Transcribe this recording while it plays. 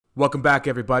Welcome back,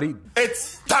 everybody.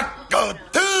 It's Taco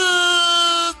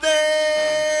Tuesday!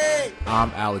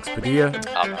 I'm Alex Padilla.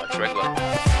 I'm Alex Regla.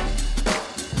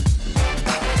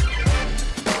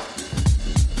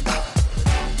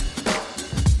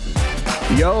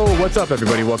 Yo, what's up,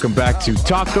 everybody? Welcome back to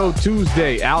Taco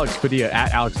Tuesday. Alex Padilla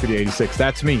at Alex Padilla 86.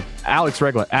 That's me. Alex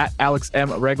Regla at Alex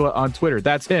M Regla on Twitter.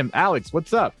 That's him. Alex,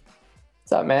 what's up?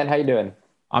 What's up, man? How you doing?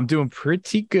 I'm doing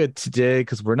pretty good today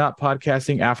because we're not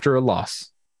podcasting after a loss.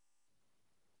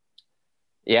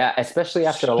 Yeah, especially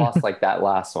after a loss like that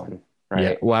last one, right?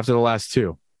 Yeah, well, after the last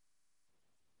two.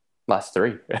 Last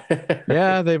three.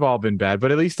 Yeah, they've all been bad,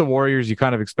 but at least the Warriors, you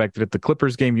kind of expected it. The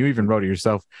Clippers game, you even wrote it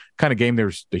yourself, kind of game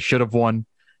they should have won.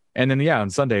 And then, yeah,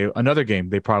 on Sunday, another game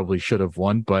they probably should have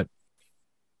won, but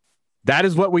that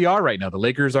is what we are right now. The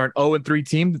Lakers are an 0-3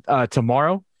 team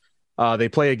tomorrow. They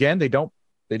play again. They don't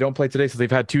play today, so they've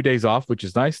had 2 days off, which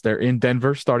is nice. They're in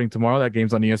Denver starting tomorrow. That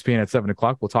game's on ESPN at 7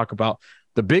 o'clock. We'll talk about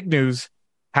the big news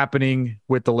happening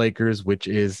with the Lakers, which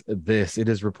is this. It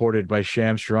is reported by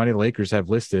Shams Charania. The Lakers have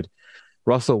listed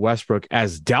Russell Westbrook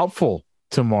as doubtful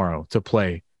tomorrow to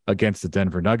play against the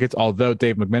Denver Nuggets. Although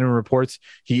Dave McMenamin reports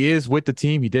he is with the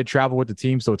team. He did travel with the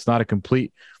team, so it's not a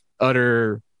complete,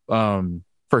 utter,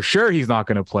 for sure he's not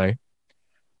going to play.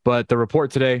 But the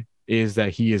report today is that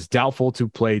he is doubtful to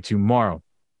play tomorrow.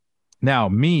 Now,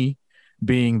 me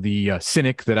being the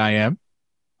cynic that I am,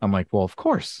 I'm like, well, of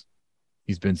course.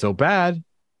 He's been so bad.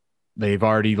 They've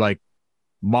already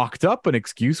mocked up an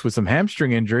excuse with some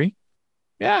hamstring injury.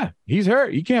 Yeah, he's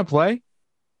hurt. He can't play.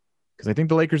 Because I think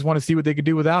the Lakers want to see what they could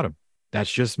do without him.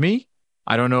 That's just me.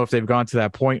 I don't know if they've gone to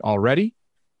that point already,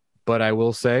 but I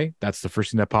will say that's the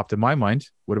first thing that popped in my mind.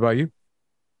 What about you?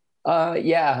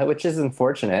 Yeah, which is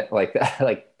unfortunate. Like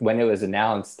when it was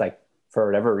announced, for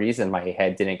whatever reason, my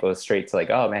head didn't go straight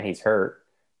to oh man, he's hurt.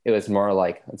 It was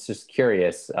more it's just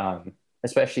curious,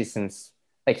 especially since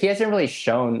he hasn't really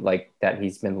shown that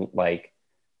he's been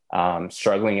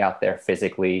struggling out there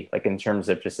physically, in terms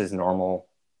of just his normal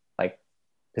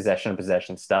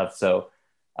possession stuff. So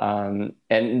and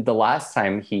the last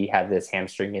time he had this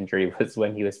hamstring injury was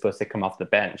when he was supposed to come off the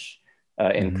bench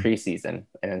in preseason,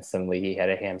 and then suddenly he had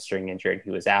a hamstring injury and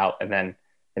he was out, and then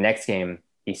the next game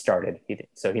he started.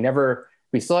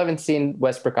 We still haven't seen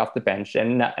Westbrook off the bench,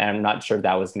 and I'm not sure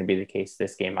that was going to be the case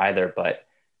this game either, but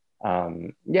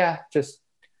yeah, just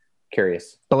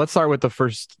curious. But let's start with the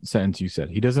first sentence you said.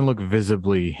 He doesn't look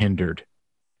visibly hindered.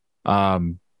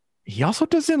 He also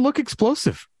doesn't look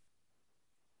explosive.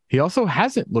 He also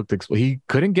hasn't looked explosive. He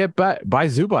couldn't get by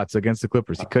Zubats against the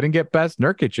Clippers. He couldn't get past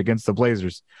Nurkic against the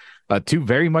Blazers. Two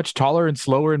very much taller and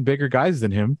slower and bigger guys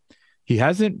than him. He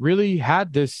hasn't really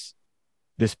had this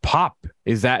pop.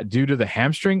 Is that due to the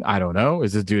hamstring? I don't know.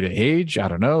 Is it due to age? I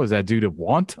don't know. Is that due to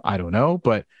want? I don't know.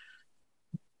 But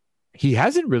he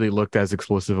hasn't really looked as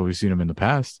explosive as we've seen him in the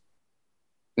past.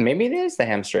 Maybe it is the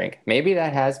hamstring. Maybe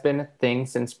that has been a thing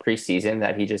since preseason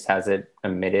that he just hasn't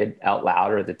admitted out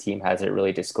loud, or the team hasn't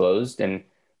really disclosed. And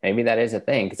maybe that is a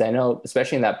thing. Because I know,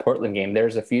 especially in that Portland game,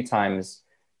 there's a few times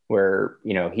where,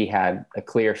 he had a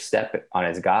clear step on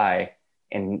his guy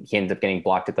and he ended up getting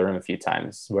blocked at the rim a few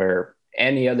times, where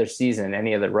any other season,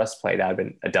 any other Russ play, that would have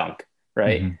been a dunk,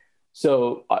 right? Mm-hmm.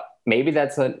 So maybe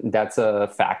that's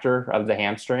a factor of the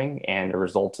hamstring and a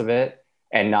result of it,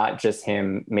 and not just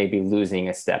him maybe losing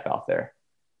a step out there.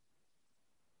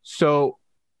 So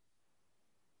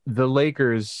the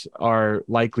Lakers are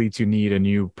likely to need a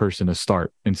new person to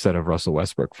start instead of Russell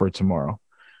Westbrook for tomorrow.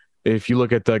 If you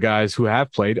look at the guys who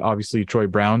have played, obviously Troy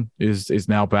Brown is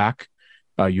now back.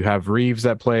 You have Reeves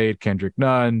that played, Kendrick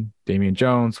Nunn, Damian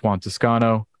Jones, Juan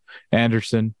Toscano,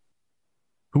 Anderson.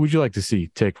 Who would you like to see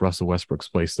take Russell Westbrook's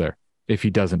place there if he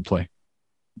doesn't play?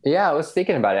 Yeah, I was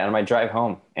thinking about it on my drive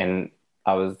home, and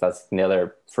that's the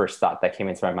other first thought that came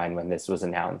into my mind when this was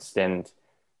announced. And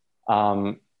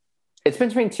it's been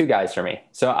between two guys for me.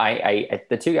 So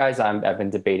the two guys I've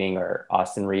been debating are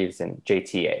Austin Reeves and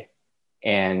JTA,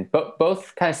 and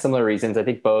both kind of similar reasons. I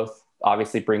think both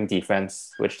obviously bring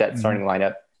defense, which that starting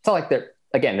lineup, it's not like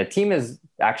the team has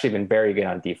actually been very good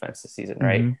on defense this season,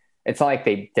 right? Mm-hmm. It's not like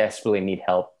they desperately need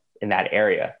help in that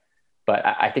area, but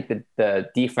I think that the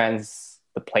defense,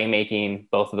 the playmaking,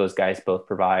 both of those guys both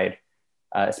provide,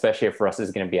 especially if Russ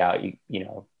is going to be out.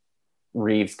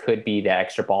 Reeves could be that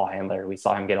extra ball handler. We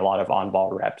saw him get a lot of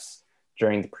on-ball reps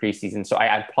during the preseason. So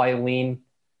I'd probably lean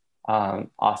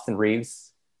Austin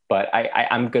Reeves, but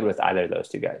I'm good with either of those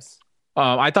two guys.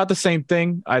 I thought the same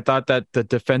thing. I thought that the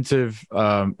defensive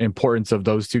importance of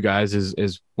those two guys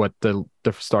is what the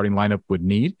starting lineup would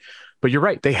need. But you're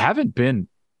right. The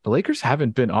Lakers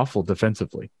haven't been awful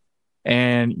defensively.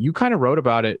 And you kind of wrote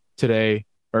about it today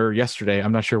or yesterday.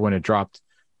 I'm not sure when it dropped.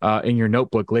 In your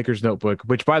notebook, Lakers notebook.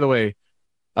 Which, by the way,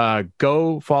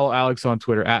 go follow Alex on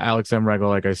Twitter at AlexMRegel,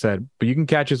 like I said. But you can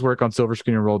catch his work on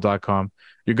silverscreenandroll.com.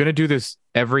 You're going to do this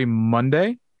every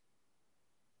Monday?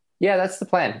 Yeah, that's the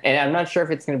plan. And I'm not sure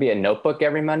if it's going to be a notebook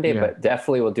every Monday, but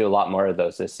definitely we'll do a lot more of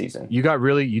those this season. You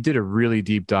did a really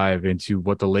deep dive into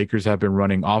what the Lakers have been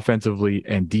running offensively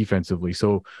and defensively.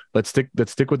 So let's stick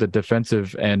with the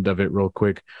defensive end of it real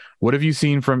quick. What have you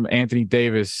seen from Anthony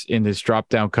Davis in this drop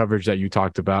down coverage that you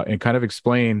talked about, and kind of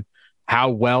explain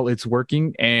how well it's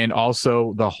working and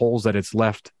also the holes that it's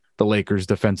left the Lakers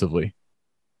defensively?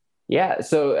 Yeah,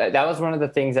 so that was one of the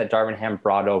things that Darvin Ham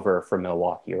brought over from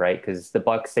Milwaukee, right? Because the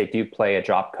Bucks, they do play a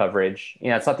drop coverage.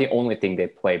 It's not the only thing they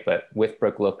play, but with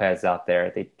Brook Lopez out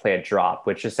there, they play a drop,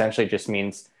 which essentially just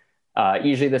means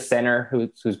usually the center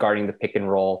who's guarding the pick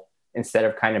and roll, instead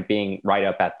of kind of being right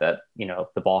up at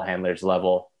the ball handler's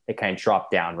level, they kind of drop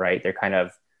down, right? They're kind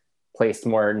of placed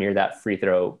more near that free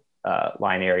throw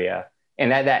line area,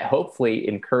 and that hopefully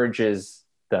encourages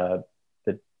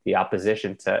the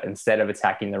opposition to, instead of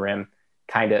attacking the rim,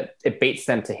 it baits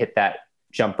them to hit that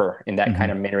jumper in that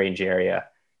kind of mid-range area.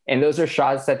 And those are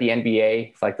shots that the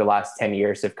NBA for like the last 10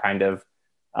 years have kind of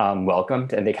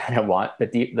welcomed, and they kind of want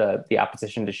the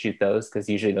opposition to shoot those, because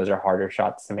usually those are harder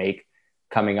shots to make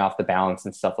coming off the balance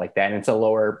and stuff like that. And it's a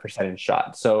lower percentage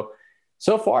shot.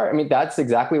 So far, I mean, that's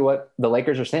exactly what the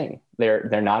Lakers are seeing.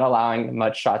 They're not allowing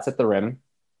much shots at the rim,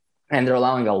 and they're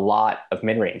allowing a lot of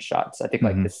mid-range shots. I think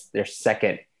they're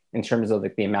second in terms of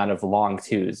like the amount of long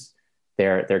twos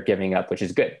they're giving up, which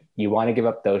is good. You want to give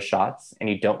up those shots, and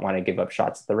you don't want to give up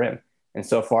shots at the rim. And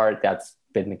so far, that's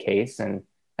been the case. And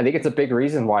I think it's a big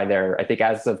reason why they're, I think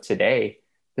as of today,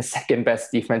 the second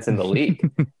best defense in the league,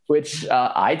 which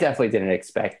I definitely didn't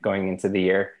expect going into the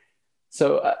year.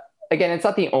 So again, it's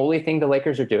not the only thing the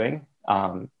Lakers are doing.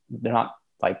 They're not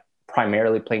like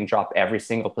primarily playing drop every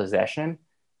single possession,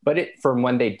 but from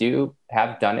when they do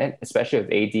have done it, especially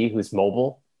with AD, who's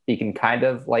mobile, he can kind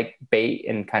of like bait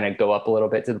and kind of go up a little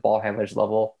bit to the ball handler's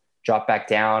level, drop back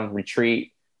down,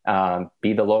 retreat,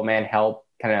 be the low man help,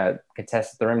 kind of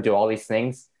contest the rim, do all these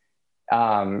things.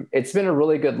 It's been a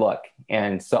really good look.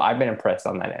 And so I've been impressed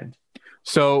on that end.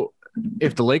 So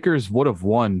if the Lakers would have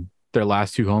won their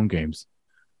last two home games,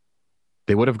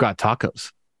 they would have got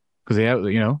tacos, because they have,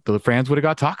 the fans would have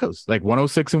got tacos, like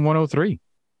 106 and 103.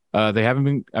 They haven't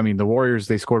been, I mean, the Warriors,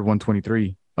 they scored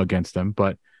 123 against them,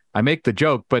 but I make the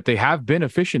joke, but they have been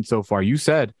efficient so far. You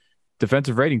said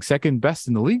defensive rating second best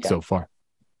in the league so far.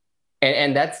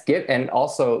 And that's good. And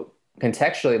also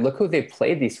contextually, look who they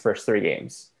played these first three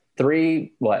games.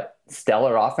 Three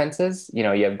stellar offenses. You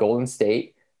have Golden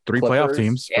State, three Clippers, playoff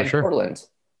teams for and sure. Portland.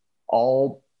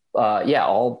 All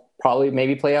probably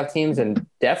maybe playoff teams, and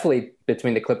definitely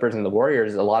between the Clippers and the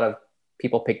Warriors, a lot of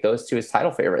people pick those two as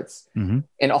title favorites. Mm-hmm.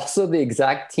 And also the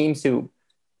exact teams who,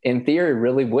 in theory,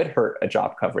 really would hurt a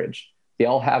drop coverage. They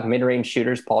all have mid-range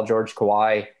shooters, Paul George,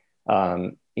 Kawhi,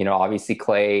 obviously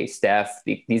Clay, Steph.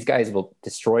 These guys will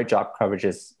destroy drop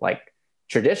coverages like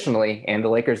traditionally, and the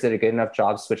Lakers did a good enough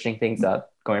job switching things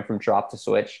up, going from drop to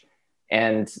switch.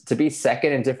 And to be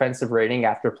second in defensive rating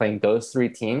after playing those three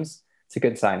teams, it's a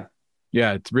good sign.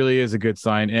 Yeah, it really is a good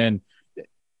sign. And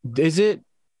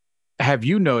have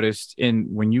you noticed,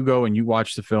 when you go and you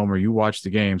watch the film or you watch the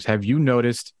games, have you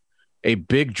noticed a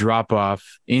big drop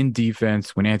off in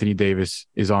defense when Anthony Davis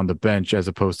is on the bench as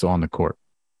opposed to on the court?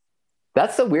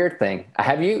 That's the weird thing.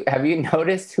 Have you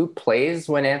noticed who plays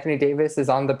when Anthony Davis is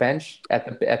on the bench at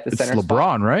the center? It's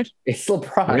LeBron, spot? Right? It's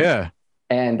LeBron. Yeah.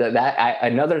 And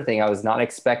another thing I was not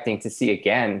expecting to see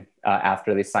again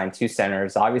after they signed two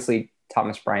centers. Obviously,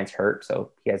 Thomas Bryant's hurt,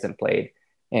 so he hasn't played,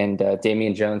 and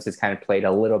Damian Jones has kind of played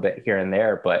a little bit here and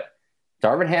there, but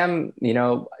Darvin Ham,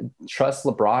 trusts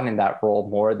LeBron in that role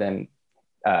more than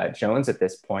Jones at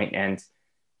this point. And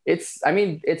it's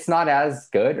not as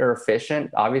good or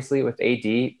efficient, obviously, with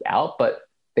AD out, but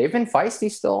they've been feisty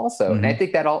still also. Mm-hmm. And I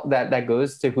think that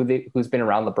goes to who's been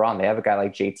around LeBron. They have a guy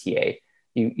like JTA.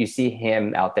 You see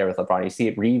him out there with LeBron. You see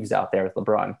Reeves out there with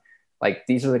LeBron. Like,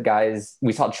 these are the guys.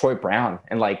 We saw Troy Brown,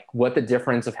 and like what the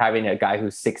difference of having a guy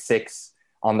who's 6'6"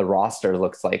 on the roster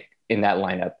looks like in that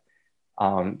lineup.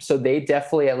 So they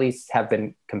definitely at least have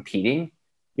been competing.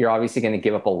 You're obviously going to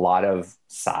give up a lot of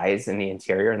size in the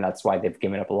interior, and that's why they've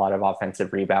given up a lot of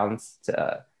offensive rebounds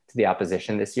to the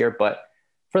opposition this year. But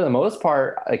for the most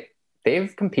part, like,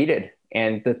 they've competed,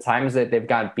 and the times that they've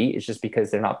gotten beat is just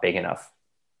because they're not big enough.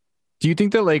 Do you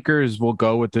think the Lakers will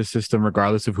go with this system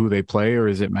regardless of who they play, or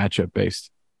is it matchup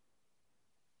based?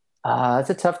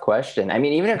 That's a tough question. I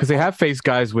mean, even because they have faced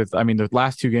guys with, the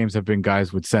last two games have been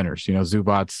guys with centers,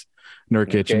 Zubats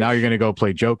Nurkic, and now you're going to go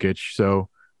play Jokic. So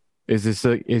is this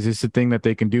a thing that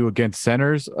they can do against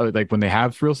centers? Like when they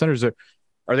have real centers, are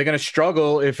they going to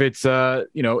struggle if it's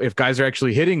if guys are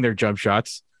actually hitting their jump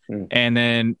shots, and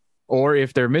then or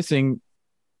if they're missing?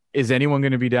 Is anyone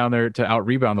going to be down there to out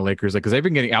rebound the Lakers? Like, because they've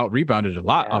been getting out rebounded a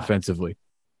lot offensively.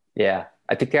 Yeah,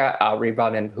 I think they got out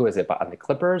rebounded. Who is it? On the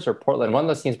Clippers or Portland? One of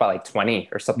those teams by like 20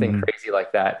 or something crazy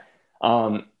like that.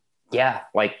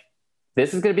 Like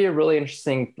this is going to be a really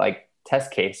interesting like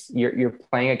test case. You're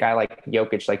playing a guy like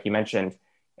Jokic, like you mentioned,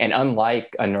 and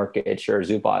unlike a Nurkic or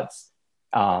Zubats,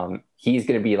 he's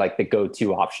going to be like the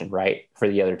go-to option, right, for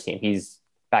the other team. He's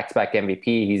back-to-back MVP.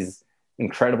 He's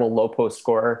incredible low post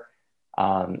scorer.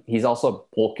 He's also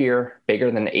bulkier, bigger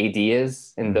than AD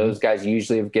is, and those guys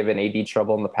usually have given AD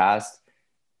trouble in the past.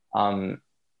 I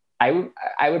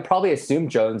would probably assume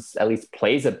Jones at least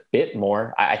plays a bit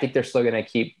more. I think they're still going to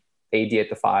keep AD at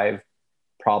the 5,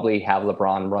 probably have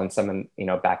LeBron run some,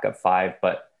 backup 5,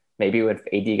 but maybe if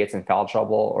AD gets in foul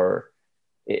trouble or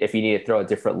if you need to throw a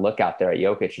different look out there at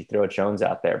Jokic, you throw Jones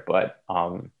out there. But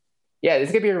this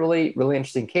is going to be a really, really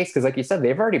interesting case because, like you said,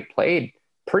 they've already played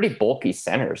pretty bulky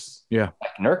centers. Yeah,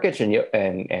 like Nurkic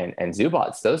and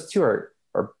Zubats. Those two are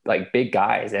like big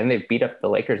guys, and they've beat up the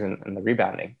Lakers in the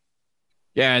rebounding.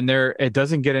 Yeah, and it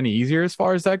doesn't get any easier as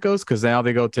far as that goes because now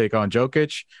they go take on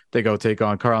Jokic, they go take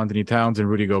on Karl-Anthony Towns and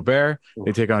Rudy Gobert,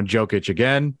 they take on Jokic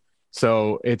again.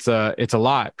 So it's a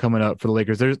lot coming up for the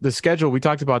Lakers. There's the schedule. We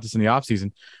talked about this in the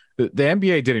offseason. The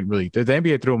NBA didn't really. The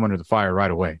NBA threw them under the fire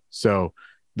right away. So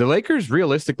the Lakers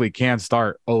realistically can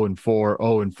start 0-4,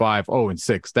 0-5,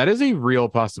 0-6. That is a real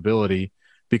possibility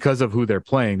because of who they're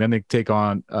playing. Then they take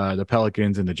on the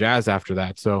Pelicans and the Jazz after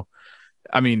that. So,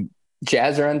 I mean,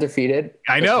 Jazz are undefeated.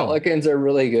 I know. The Pelicans are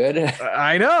really good.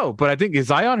 I know, but I think is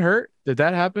Zion hurt? Did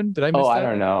that happen? Did I miss that? I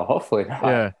don't know. Hopefully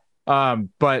not. Yeah.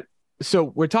 But so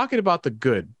we're talking about the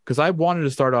good because I wanted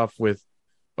to start off with,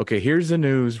 okay, here's the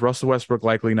news. Russell Westbrook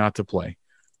likely not to play.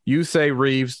 You say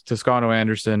Reeves, Toscano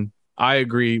Anderson. I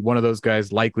agree. One of those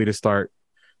guys likely to start.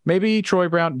 Maybe Troy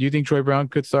Brown. Do you think Troy Brown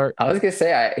could start? I was going to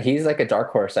say he's like a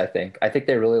dark horse, I think. I think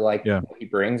they really like what he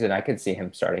brings, and I could see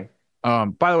him starting.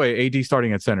 By the way, AD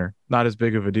starting at center, not as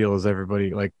big of a deal as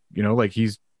everybody.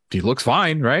 He looks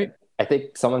fine, right? I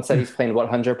think someone said he's playing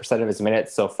 100% of his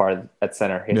minutes so far at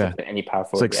center. He hasn't been any power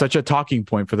forward. It's like such a talking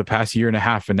point for the past year and a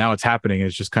half, and now it's happening.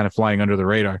 It's just kind of flying under the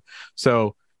radar.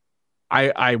 So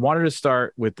I wanted to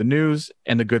start with the news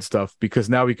and the good stuff because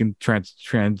now we can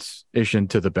transition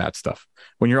to the bad stuff.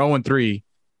 When you're 0-3,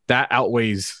 that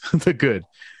outweighs the good.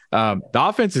 The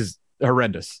offense is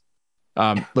horrendous.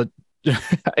 But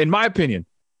in my opinion,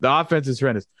 the offense is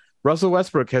horrendous. Russell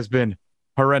Westbrook has been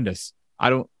horrendous.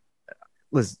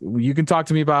 Listen, you can talk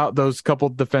to me about those couple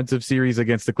defensive series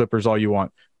against the Clippers all you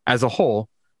want. As a whole,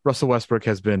 Russell Westbrook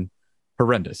has been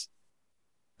horrendous.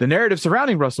 The narrative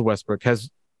surrounding Russell Westbrook has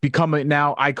become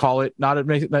now, I call it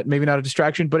maybe not a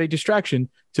distraction, but a distraction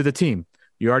to the team.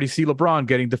 You already see LeBron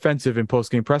getting defensive in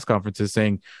post-game press conferences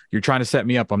saying, you're trying to set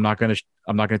me up. I'm not going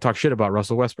to talk shit about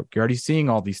Russell Westbrook. You're already seeing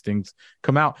all these things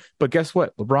come out. But guess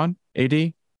what? LeBron,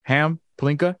 AD, Ham,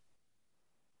 Pelinka,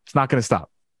 it's not going to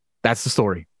stop. That's the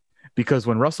story. Because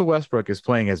when Russell Westbrook is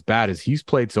playing as bad as he's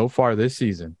played so far this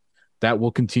season, that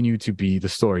will continue to be the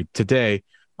story. Today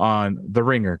on The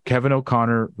Ringer, Kevin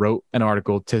O'Connor wrote an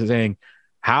article saying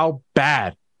how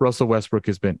bad Russell Westbrook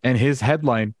has been. And his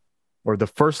headline, or the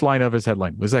first line of his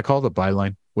headline, was that called? The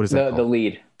byline? What is that called? The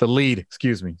lead. The lead,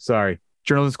 excuse me. Sorry.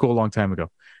 Journalism school a long time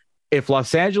ago. If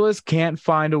Los Angeles can't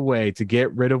find a way to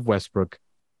get rid of Westbrook,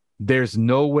 there's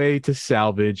no way to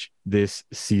salvage this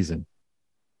season.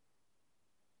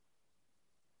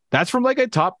 That's from like a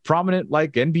top prominent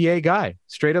like NBA guy,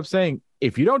 straight up saying,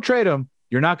 if you don't trade him,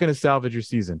 you're not going to salvage your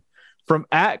season. From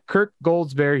at Kirk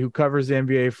Goldsberry, who covers the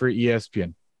NBA for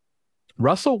ESPN,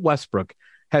 Russell Westbrook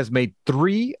has made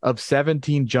 3 of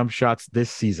 17 jump shots this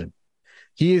season.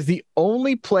 He is the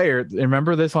only player,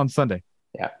 remember this on Sunday.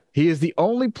 Yeah. He is the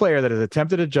only player that has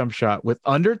attempted a jump shot with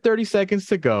under 30 seconds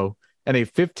to go and a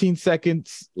 15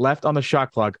 seconds left on the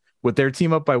shot clock with their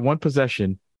team up by 1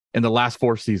 possession in the last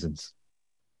 4 seasons.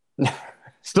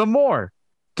 Some more.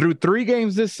 Through 3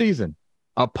 games this season,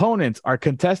 opponents are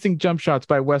contesting jump shots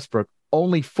by Westbrook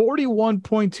only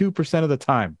 41.2% of the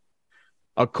time.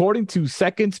 According to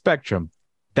Second Spectrum,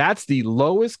 that's the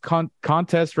lowest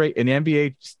contest rate in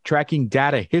NBA tracking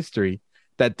data history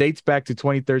that dates back to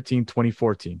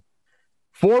 2013-2014.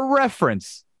 For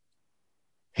reference,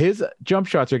 his jump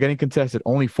shots are getting contested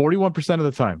only 41% of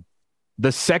the time.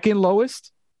 The second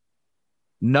lowest,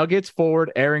 Nuggets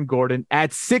forward Aaron Gordon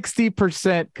at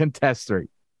 60% contest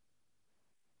rate.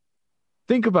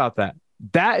 Think about that.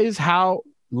 That is how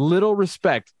little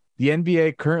respect the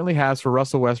NBA currently has for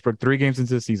Russell Westbrook 3 games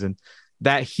into the season,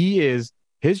 that his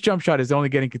jump shot is only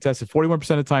getting contested 41%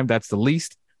 of the time. That's the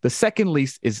least. The second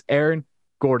least is Aaron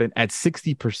Gordon at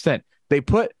 60%. They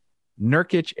put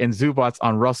Nurkic and Zubats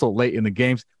on Russell late in the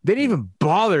games. They didn't even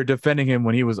bother defending him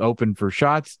when he was open for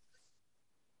shots.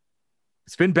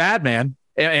 It's been bad, man.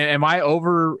 Am I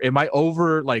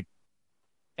over like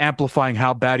amplifying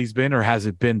how bad he's been, or has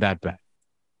it been that bad?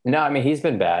 No, I mean, he's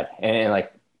been bad. And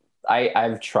like,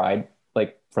 I've tried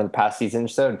like for the past season or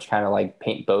so to kind of like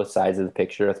paint both sides of the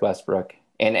picture with Westbrook.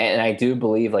 And I do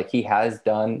believe like he has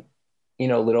done,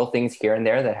 little things here and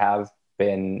there that have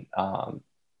been an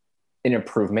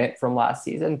improvement from last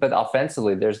season. But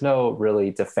offensively, there's no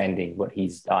really defending what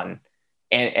he's done.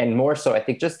 And more so, I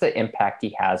think just the impact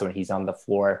he has when he's on the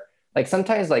floor. Like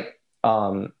sometimes like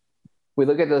we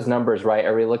look at those numbers, right?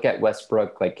 Or we look at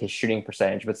Westbrook, like his shooting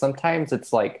percentage, but sometimes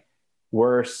it's like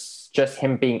worse just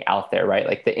him being out there, right?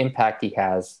 Like the impact he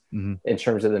has in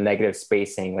terms of the negative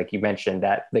spacing. Like you mentioned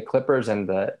that the Clippers and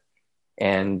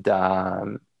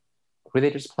who they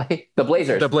just play? The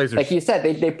Blazers. The Blazers. Like you said,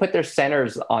 they put their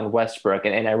centers on Westbrook,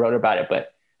 and I wrote about it,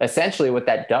 but essentially what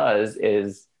that does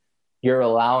is you're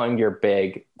allowing your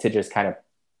big to just kind of,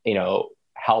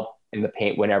 help in the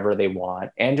paint whenever they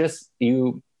want. And just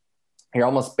you're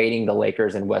almost baiting the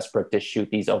Lakers and Westbrook to shoot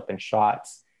these open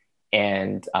shots.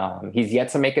 And he's yet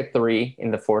to make a 3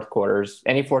 in the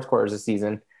any fourth quarters this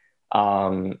season.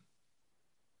 I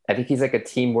think he's like a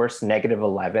team worst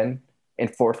 -11 in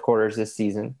fourth quarters this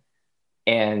season.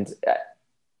 And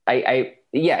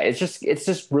it's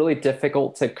just really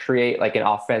difficult to create like an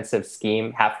offensive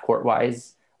scheme half court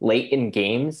wise late in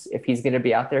games if he's going to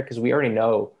be out there, because we already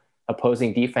know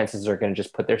opposing defenses are going to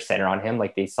just put their center on him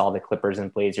like they saw the Clippers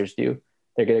and Blazers do.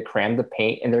 They're going to cram the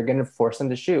paint and they're going to force him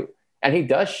to shoot. And he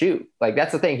does shoot. Like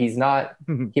that's the thing. He's not,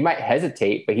 he might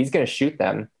hesitate, but he's going to shoot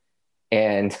them.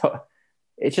 And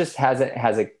it just hasn't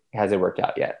worked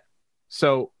out yet.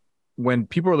 So when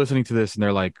people are listening to this and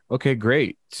they're like, okay,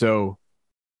 great. So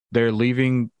they're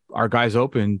leaving our guys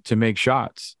open to make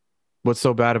shots. What's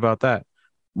so bad about that?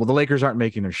 Well, the Lakers aren't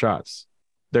making their shots.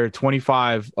 They're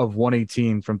 25 of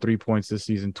 118 from 3 points this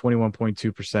season,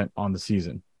 21.2% on the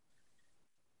season.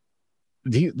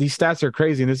 These stats are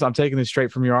crazy. And I'm taking this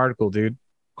straight from your article, dude.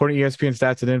 According to ESPN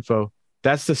Stats and Info,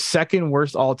 that's the second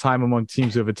worst all time among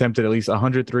teams who have attempted at least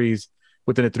 100 threes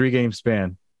within a 3-game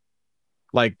span.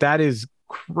 Like that is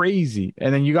crazy.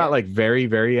 And then you got like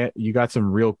you got some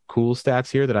real cool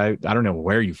stats here that I don't know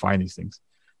where you find these things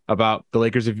about. The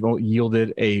Lakers have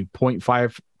yielded a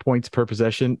 0.5 points per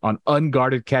possession on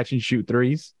unguarded catch and shoot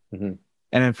threes. And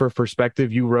then for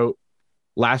perspective, you wrote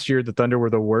last year the Thunder were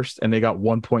the worst and they got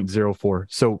 1.04.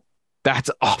 So that's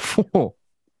awful.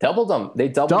 Doubled them. They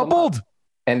doubled them,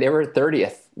 and they were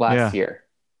 30th last year.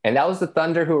 And that was the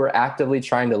Thunder who were actively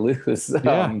trying to lose.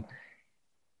 No,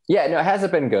 it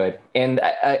hasn't been good. And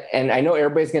I know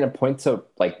everybody's going to point to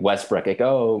like Westbrook, like,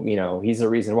 he's the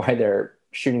reason why they're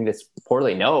shooting this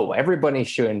poorly. No, everybody's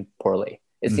shooting poorly.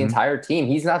 It's the entire team.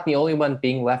 He's not the only one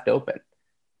being left open.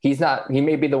 He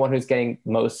may be the one who's getting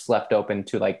most left open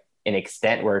to like an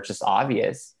extent where it's just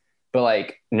obvious. But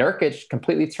like Nurkic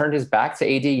completely turned his back to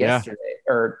AD yesterday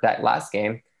or that last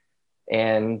game.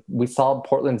 And we saw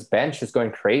Portland's bench just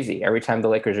going crazy every time the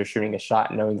Lakers are shooting a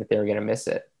shot, knowing that they were going to miss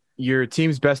it. Your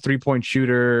team's best 3-point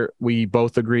shooter, we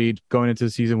both agreed going into the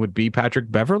season, would be Patrick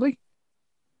Beverley.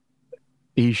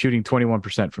 He's shooting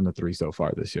 21% from the 3 so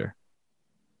far this year.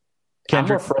 I'm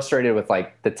more frustrated with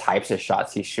like the types of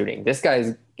shots he's shooting. This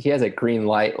he has a green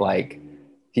light, like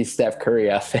he's Steph Curry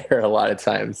out there a lot of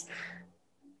times.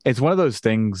 It's one of those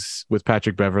things with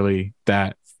Patrick Beverley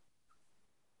that,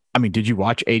 I mean, did you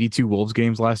watch 82 Wolves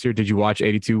games last year? Did you watch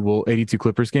 82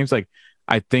 Clippers games? Like,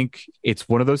 I think it's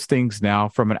one of those things now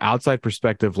from an outside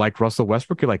perspective, like Russell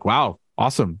Westbrook, you're like, wow,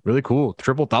 awesome, really cool.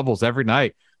 Triple doubles every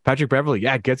night. Patrick Beverley,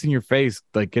 gets in your face,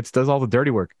 like does all the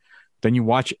dirty work. Then you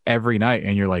watch every night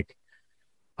and you're like,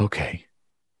 okay,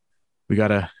 we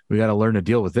gotta learn to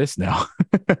deal with this now.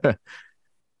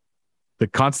 The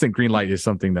constant green light is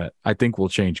something that I think will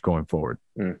change going forward.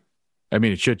 I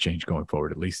mean, it should change going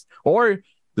forward at least. Or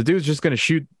the dude's just going to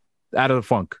shoot out of the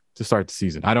funk to start the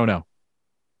season. I don't know.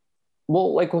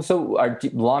 Well, so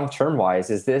long-term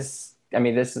wise, is this, I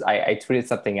tweeted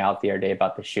something out the other day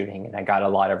about the shooting and I got a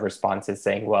lot of responses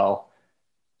saying, well,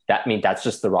 that's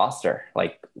just the roster.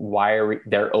 Like,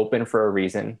 they're open for a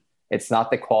reason. It's not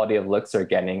the quality of looks they're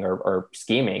getting or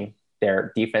scheming.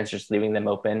 Their defense just leaving them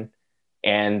open.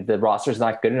 And the roster's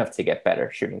not good enough to get better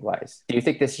shooting wise. Do you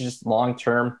think this is just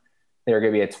long-term? They're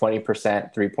going to be a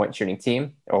 20% 3-point shooting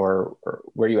team, or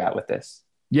where are you at with this?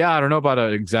 Yeah, I don't know about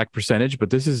an exact percentage, but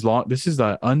this is long. This is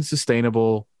the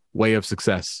unsustainable way of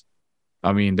success.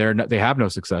 I mean, they have no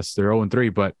success. They're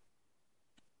 0-3, but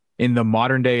in the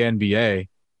modern day NBA,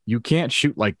 you can't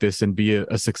shoot like this and be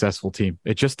a successful team.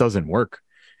 It just doesn't work.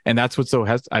 And that's what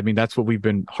that's what we've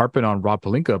been harping on Rob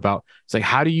Pelinka about. It's like,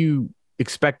 how do you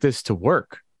expect this to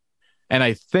work? And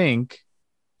I think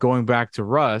going back to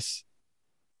Russ,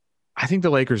 I think the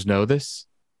Lakers know this.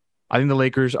 I think the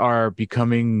Lakers are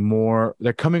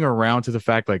they're coming around to the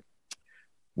fact like,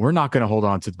 we're not going to hold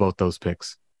on to both those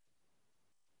picks.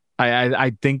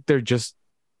 I think they're just,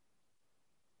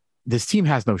 this team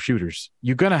has no shooters.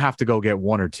 You're going to have to go get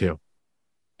one or two.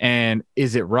 And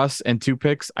is it Russ and 2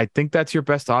 picks? I think that's your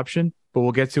best option, but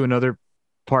we'll get to another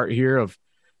part here of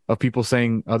people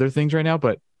saying other things right now.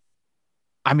 But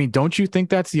I mean, don't you think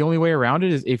that's the only way around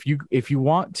it? Is if you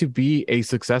want to be a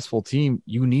successful team,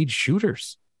 you need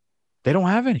shooters. They don't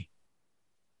have any.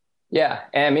 Yeah.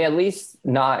 And I mean, at least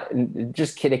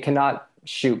it cannot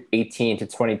shoot 18 to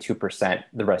 22%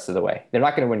 the rest of the way. They're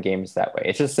not going to win games that way.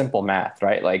 It's just simple math,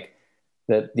 right? Like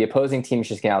the opposing team is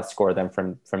just going to outscore them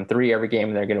from 3 every game,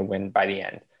 and they're going to win by the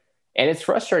end. And it's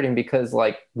frustrating because,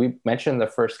 like we mentioned the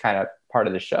first kind of part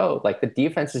of the show, like the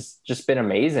defense has just been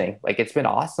amazing. Like it's been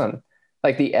awesome.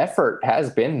 Like the effort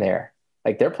has been there.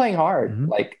 Like they're playing hard. Mm-hmm.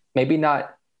 Like maybe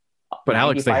not, but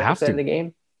Alex, they have to. In the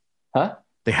game, huh?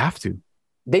 They have to.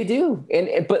 They do,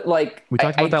 but like we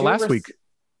talked about that last week.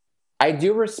 I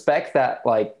do respect that,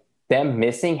 like them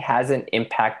missing hasn't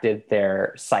impacted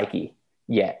their psyche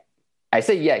yet. I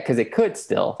say yet because it could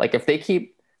still. Like if they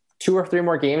keep 2 or 3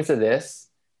 more games of this,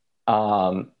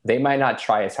 they might not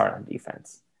try as hard on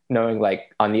defense, knowing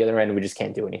like on the other end we just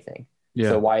can't do anything. Yeah.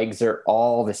 So why exert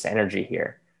all this energy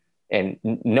here, and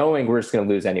knowing we're just going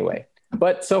to lose anyway?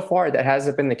 But so far that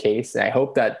hasn't been the case, and I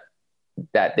hope that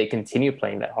they continue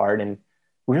playing that hard. And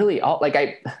really,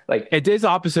 it is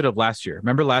opposite of last year.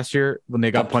 Remember last year when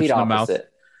they got punched in the mouth?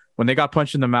 When they got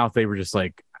punched in the mouth, they were just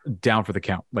like down for the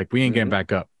count. Like we ain't getting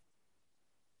back up.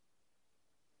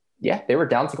 Yeah, they were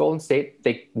down to Golden State.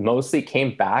 They mostly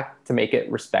came back to make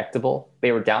it respectable.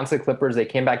 They were down to the Clippers. They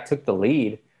came back, took the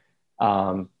lead,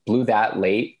 blew that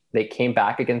late. They came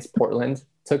back against Portland,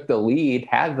 took the lead,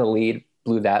 had the lead,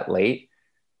 blew that late.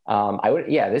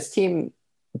 This team,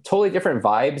 totally different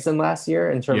vibes than last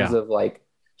year in terms of like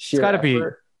sheer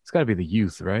effort. It's gotta be the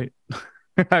youth, right?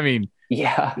 I mean,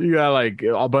 yeah, you got like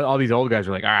all these old guys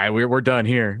are like, all right, we're done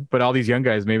here. But all these young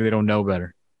guys, maybe they don't know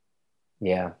better.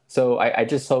 Yeah. So I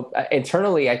just hope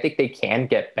internally, I think they can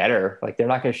get better. Like they're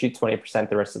not going to shoot 20%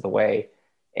 the rest of the way.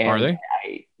 And are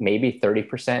they? Maybe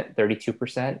 30%,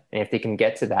 32%. And if they can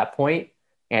get to that point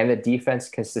and the defense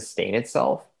can sustain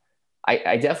itself,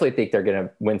 I definitely think they're going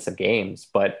to win some games.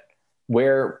 But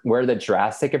where the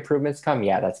drastic improvements come,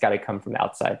 that's got to come from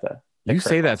outside the you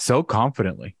say that so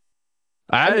confidently.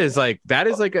 That is like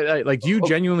you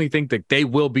genuinely think that they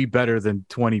will be better than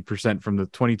 20% from the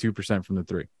 22% from the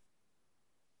 3.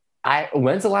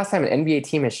 When's the last time an NBA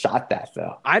team has shot that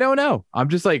though? I don't know. I'm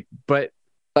just like, but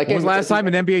when was the last time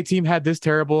an NBA team had this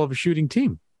terrible of a shooting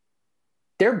team?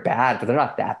 They're bad, but they're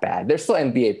not that bad. They're still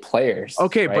NBA players.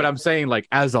 Okay, right? But I'm saying like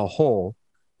as a whole,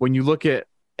 when you look at,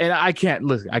 and I can't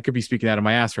listen, I could be speaking out of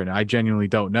my ass right now. I genuinely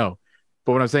don't know.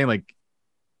 But what I'm saying, like,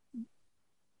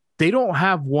 they don't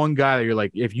have one guy that you're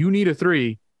like, if you need a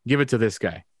 3, give it to this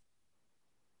guy.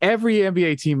 Every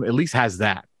NBA team at least has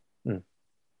that.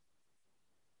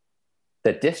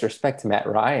 The disrespect to Matt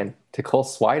Ryan, to Cole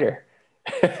Swider.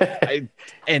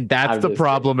 And that's the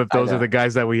problem if those are the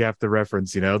guys that we have to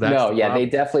reference, you know? They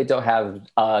definitely don't have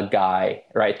a guy,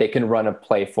 right? They can run a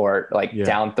play for it,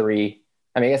 down 3.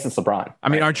 I mean, I guess it's LeBron. I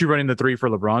mean, aren't you running the 3 for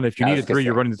LeBron? If you need a 3,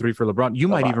 you're running the 3 for LeBron. You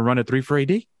might even run a 3 for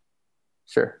AD.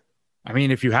 Sure. I mean,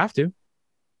 if you have to.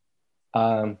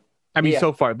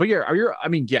 So far, but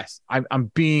yes,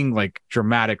 I'm being like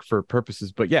dramatic for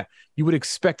purposes, but yeah, you would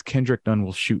expect Kendrick Nunn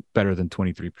will shoot better than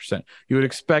 23%. You would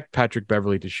expect Patrick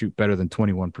Beverley to shoot better than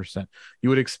 21%. You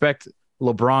would expect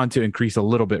LeBron to increase a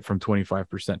little bit from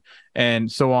 25%, and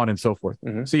so on and so forth.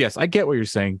 Mm-hmm. So yes, I get what you're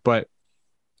saying, but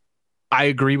I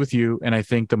agree with you. And I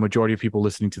think the majority of people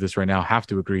listening to this right now have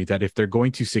to agree that if they're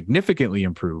going to significantly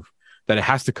improve, that it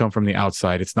has to come from the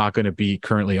outside. It's not going to be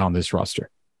currently on this roster.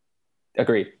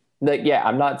 Agreed.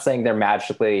 I'm not saying they're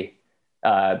magically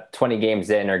 20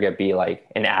 games in are going to be like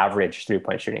an average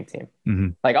 3-point shooting team. Mm-hmm.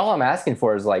 Like all I'm asking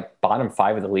for is like bottom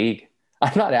 5 of the league.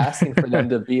 I'm not asking for them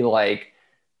to be like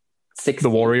 16th, the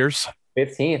Warriors,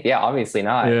 15th. Yeah, obviously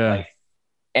not. Yeah.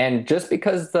 And just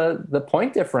because the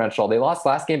point differential, they lost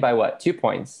last game by what? 2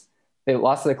 points. They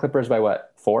lost to the Clippers by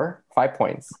what? 4, 5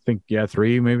 points. I think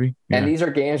 3 maybe. Yeah. And these are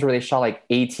games where they shot like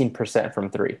 18% from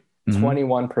 3.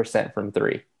 21% from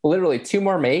three. Literally 2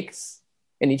 more makes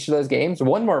in each of those games,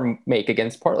 1 more make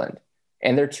against Portland.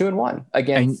 And they're 2-1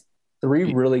 against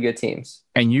 3 really good teams.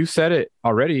 And you said it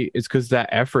already. It's because that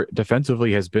effort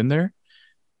defensively has been there.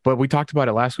 But we talked about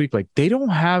it last week. Like, they don't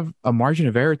have a margin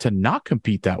of error to not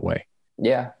compete that way.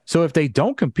 Yeah. So if they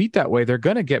don't compete that way, they're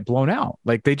going to get blown out.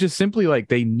 Like, they just simply, like,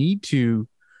 they need to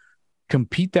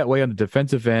compete that way on the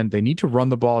defensive end. They need to run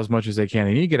the ball as much as they can.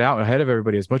 They need to get out ahead of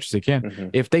everybody as much as they can. Mm-hmm.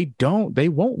 If they don't, they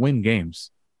won't win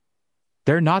games.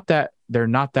 They're not that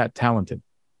talented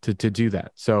to do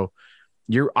that. So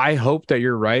I hope that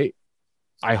you're right.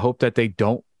 I hope that they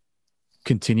don't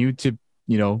continue to,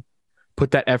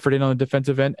 put that effort in on the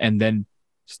defensive end and then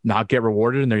not get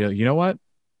rewarded. And they're like, you know what?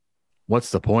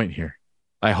 What's the point here?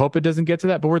 I hope it doesn't get to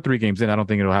that, but we're 3 games in. I don't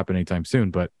think it'll happen anytime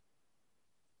soon, but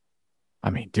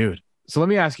I mean, dude. So let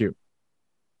me ask you,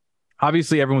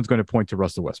 obviously everyone's going to point to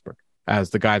Russell Westbrook as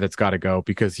the guy that's got to go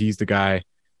because he's the guy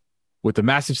with the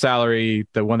massive salary,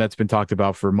 the one that's been talked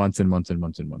about for months and months and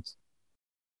months and months.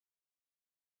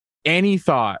 Any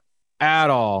thought at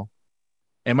all?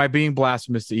 Am I being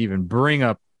blasphemous to even bring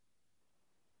up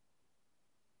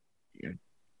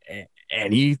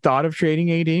any thought of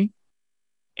trading AD? Any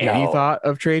thought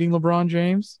of trading LeBron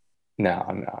James? No.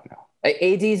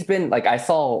 AD's been like, I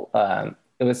saw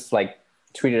it was like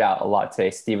tweeted out a lot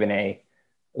today. Stephen A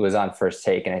was on First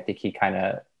Take, and I think he kind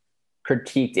of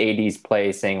critiqued AD's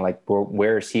play, saying like,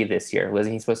 where is he this year?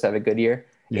 Wasn't he supposed to have a good year?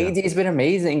 Yeah. AD's been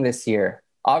amazing this year.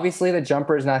 Obviously, the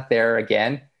jumper is not there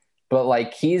again, but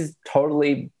like he's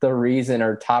totally the reason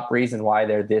or top reason why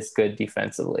they're this good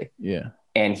defensively. Yeah.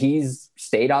 And he's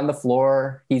stayed on the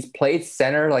floor. He's played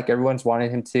center like everyone's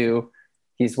wanted him to.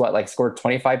 He's scored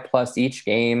 25 plus each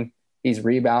game. He's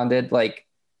rebounded.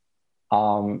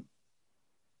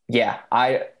 Yeah,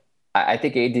 I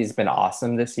think AD's been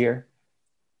awesome this year.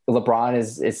 LeBron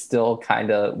is still kind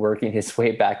of working his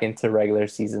way back into regular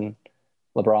season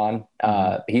LeBron.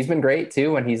 He's been great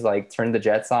too when he's like turned the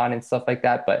Jets on and stuff like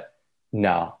that. But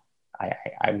no,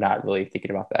 I'm not really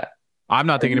thinking about that. I'm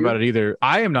not thinking about it either.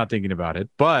 I am not thinking about it,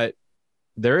 but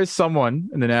there is someone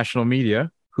in the national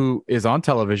media who is on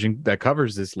television that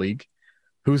covers this league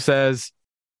who says,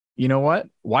 you know what?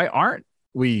 Why aren't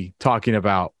we talking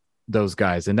about those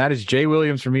guys? And that is Jay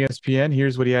Williams from ESPN.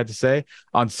 Here's what he had to say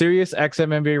on Sirius XM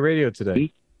NBA radio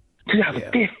today.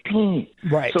 2015.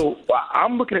 Right. So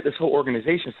I'm looking at this whole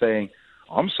organization saying,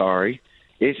 I'm sorry.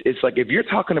 It's like if you're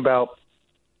talking about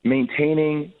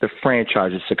maintaining the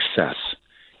franchise's success,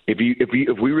 if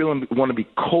we really want to be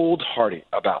cold-hearted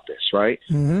about this, right?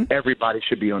 Mm-hmm. Everybody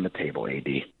should be on the table, AD.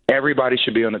 Everybody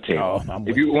should be on the table.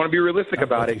 If you want to be realistic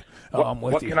about it,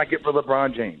 what can I get for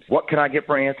LeBron James? What can I get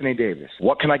for Anthony Davis?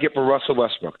 What can I get for Russell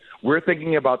Westbrook? We're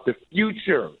thinking about the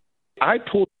future.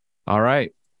 All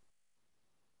right.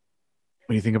 What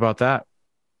do you think about that?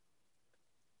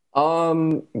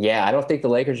 Yeah, I don't think the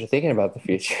Lakers are thinking about the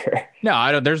future. No,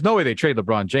 I don't. There's no way they trade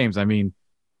LeBron James. I mean,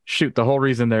 shoot, the whole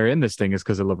reason they're in this thing is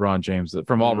because of LeBron James.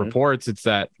 From all reports, it's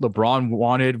that LeBron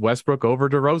wanted Westbrook over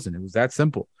DeRozan. It was that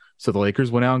simple. So the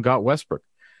Lakers went out and got Westbrook.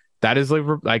 That is,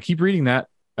 I keep reading that.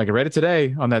 Like I read it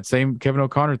today on that same Kevin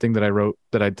O'Connor thing that I wrote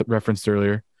that I referenced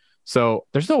earlier. So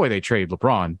there's no way they trade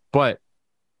LeBron. But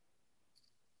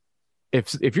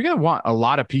if you're going to want a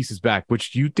lot of pieces back,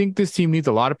 which do you think this team needs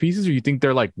a lot of pieces, or you think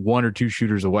they're like 1 or 2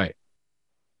 shooters away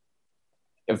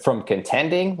from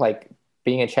contending, like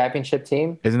being a championship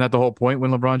team? Isn't that the whole point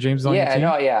when LeBron James is on your team?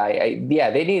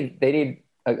 They need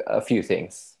a few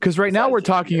things. Because right now we're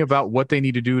talking about what they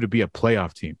need to do to be a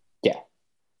playoff team. Yeah.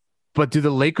 But do the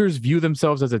Lakers view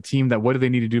themselves as a team that what do they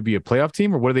need to do to be a playoff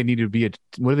team, or what do they need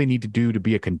to do to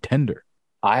be a contender?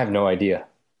 I have no idea.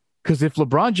 Because if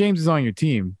LeBron James is on your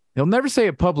team, he'll never say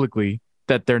it publicly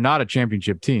that they're not a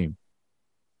championship team.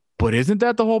 But isn't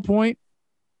that the whole point?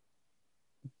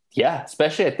 Yeah,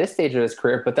 especially at this stage of his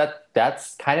career. But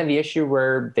that's kind of the issue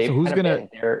where they're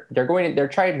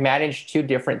trying to manage 2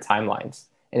 different timelines,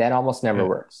 and that almost never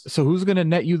works. So who's going to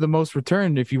net you the most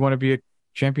return if you want to be a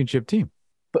championship team?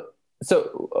 But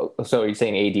so you're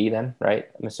saying AD then, right?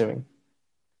 I'm assuming.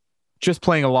 Just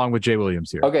playing along with Jay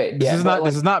Williams here. Okay, this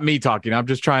is not me talking. I'm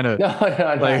just trying to. No.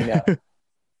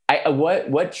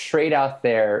 What trade out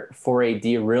there for AD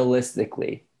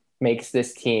realistically makes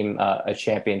this team a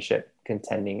championship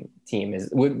contending team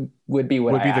would be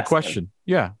the question.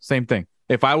 Yeah, same thing.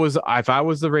 If I was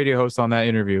the radio host on that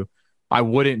interview, I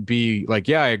wouldn't be like,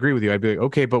 yeah, I agree with you. I'd be like,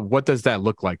 okay, but what does that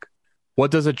look like? What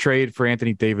does a trade for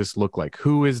Anthony Davis look like?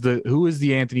 Who is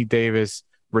the Anthony Davis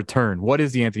return? What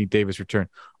is the Anthony Davis return?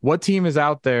 What team is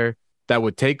out there that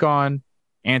would take on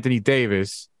Anthony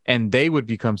Davis and they would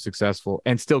become successful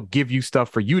and still give you stuff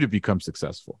for you to become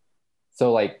successful?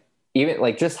 So like even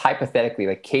like just hypothetically,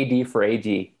 like KD for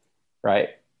AD, right?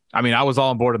 I mean, I was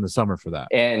all on board in the summer for that.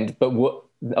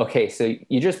 Okay, so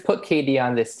you just put KD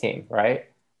on this team, right?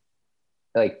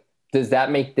 Like, does that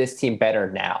make this team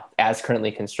better now, as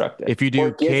currently constructed? If you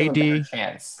do KD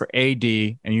chance for AD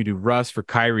and you do Russ for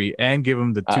Kyrie and give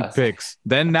them the 2 picks,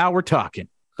 then now we're talking.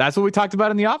 That's what we talked about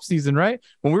in the offseason, right?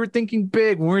 When we were thinking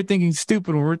big, when we were thinking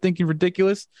stupid, when we were thinking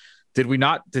ridiculous, did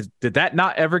that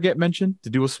not ever get mentioned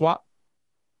to do a swap?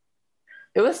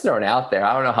 It was thrown out there.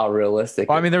 I don't know how realistic.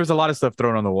 Well, I mean, there was a lot of stuff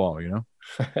thrown on the wall, you know?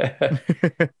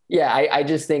 Yeah, I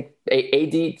just think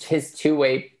AD, his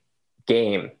two-way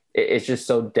game is just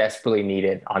so desperately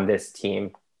needed on this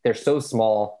team. They're so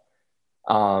small.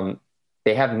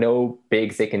 They have no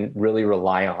bigs they can really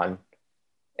rely on.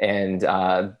 And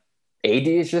AD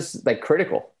is just like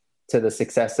critical to the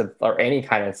success of, or any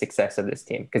kind of success of this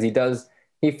team, because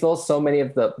he fills so many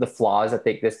of the flaws that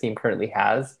this team currently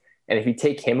has. And if you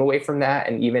take him away from that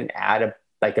and even add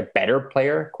a better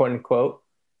player, quote unquote,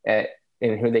 in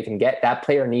who they can get, that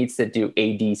player needs to do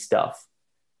AD stuff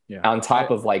on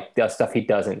top of like the stuff he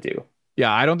doesn't do.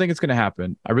 Yeah, I don't think it's going to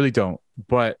happen. I really don't.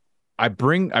 But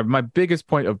my biggest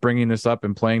point of bringing this up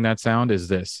and playing that sound is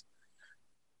this.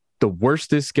 The worse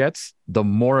this gets, the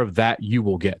more of that you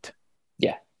will get.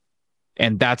 Yeah.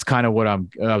 And that's kind of what I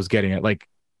was getting at. Like,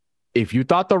 if you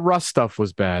thought the Russ stuff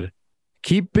was bad,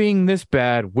 keep being this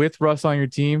bad with Russ on your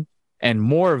team, and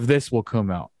more of this will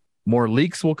come out. More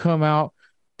leaks will come out.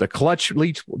 The clutch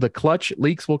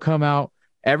leaks will come out.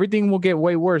 Everything will get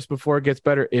way worse before it gets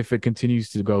better if it continues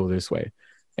to go this way.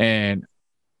 And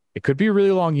it could be a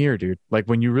really long year, dude. Like,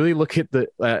 when you really look at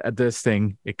at this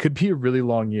thing, it could be a really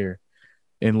long year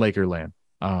in Lakerland.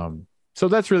 So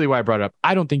that's really why I brought it up.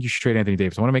 I don't think you should trade Anthony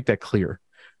Davis. I want to make that clear.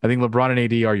 I think LeBron and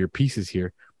AD are your pieces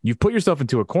here. You've put yourself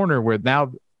into a corner where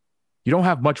now you don't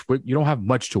have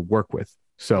much to work with.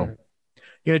 So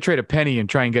you're going to trade a penny and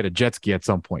try and get a jet ski at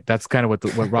some point. That's kind of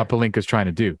what Rob Pelinka is trying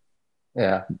to do.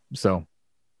 Yeah. So,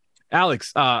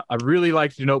 Alex, I really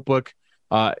liked your notebook.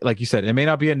 Like you said, it may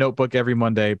not be a notebook every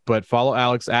Monday, but follow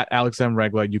Alex at Alex M.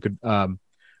 Regla. You could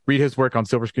read his work on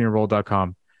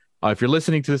silverscreenroll.com. If you're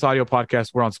listening to this audio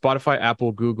podcast, we're on Spotify,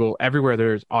 Apple, Google, everywhere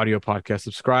there's audio podcasts.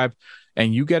 Subscribe,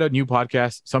 and you get a new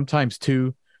podcast, sometimes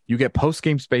two. You get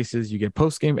post-game spaces, you get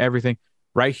post-game everything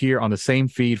right here on the same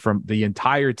feed from the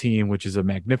entire team, which is a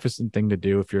magnificent thing to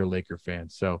do if you're a Laker fan.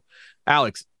 So,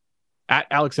 Alex, at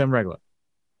Alex M. Regla,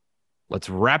 let's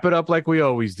wrap it up like we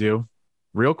always do,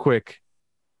 real quick.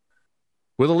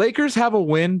 Will the Lakers have a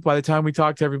win by the time we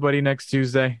talk to everybody next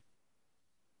Tuesday?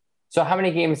 So how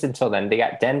many games until then? They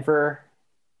got Denver.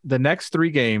 The next 3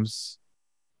 games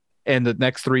and the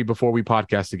next 3 before we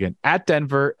podcast again. At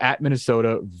Denver, at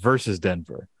Minnesota versus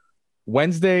Denver.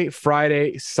 Wednesday,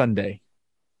 Friday, Sunday.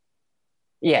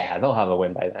 Yeah, they'll have a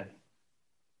win by then.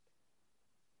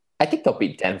 I think they'll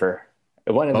beat Denver.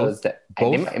 One of those.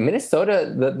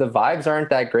 Minnesota, the vibes aren't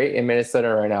that great in Minnesota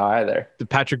right now either. The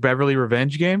Patrick Beverley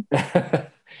revenge game?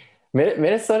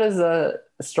 Minnesota's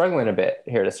struggling a bit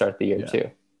here to start the year too.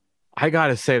 I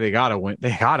gotta say they gotta win.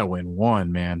 They gotta win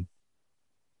one, man.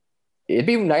 It'd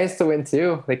be nice to win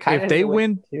two.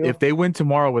 If they win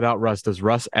tomorrow without Russ, does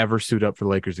Russ ever suit up for the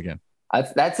Lakers again?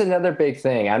 That's another big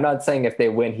thing. I'm not saying if they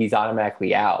win, he's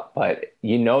automatically out, but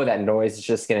you know that noise is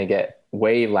just gonna get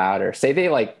way louder. Say they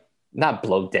not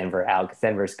blow Denver out because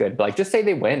Denver's good, but just say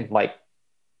they win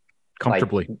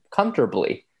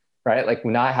comfortably, right? Like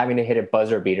not having to hit a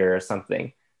buzzer beater or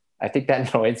something. I think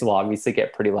that noise will obviously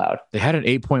get pretty loud. They had an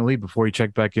 8-point lead before he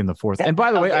checked back in the fourth. And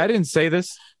by the way, I didn't say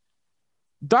this.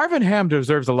 Darvin Ham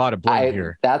deserves a lot of blame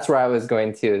here. That's where I was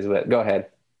going to. Go ahead.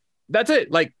 That's it.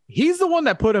 He's the one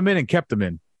that put him in and kept him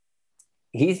in.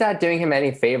 He's not doing him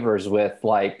any favors with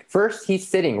first he's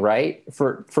sitting right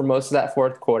for most of that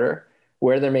fourth quarter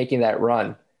where they're making that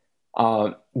run.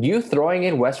 You throwing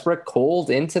in Westbrook cold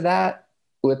into that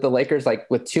with the Lakers,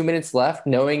 with 2 minutes left,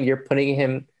 knowing you're putting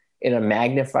him in a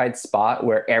magnified spot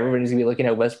where everybody's gonna be looking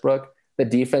at Westbrook. The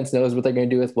defense knows what they're going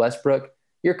to do with Westbrook.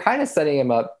 You're kind of setting him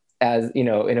up as, in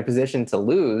a position to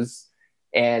lose.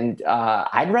 And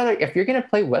I'd rather, if you're going to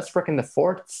play Westbrook in the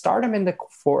fourth, start him in the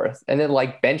fourth and then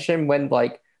bench him when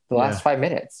the last 5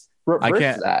 minutes.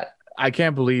 I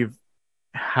can't believe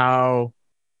how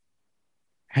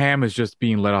Ham is just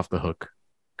being let off the hook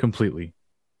completely.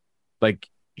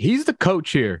 He's the coach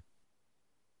here.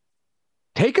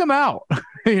 Take him out.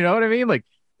 You know what I mean?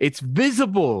 It's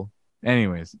visible.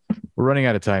 Anyways, we're running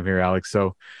out of time here, Alex.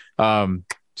 So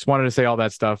just wanted to say all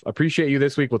that stuff. Appreciate you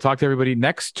this week. We'll talk to everybody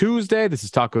next Tuesday. This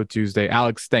is Taco Tuesday.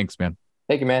 Alex, thanks, man.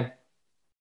 Thank you, man.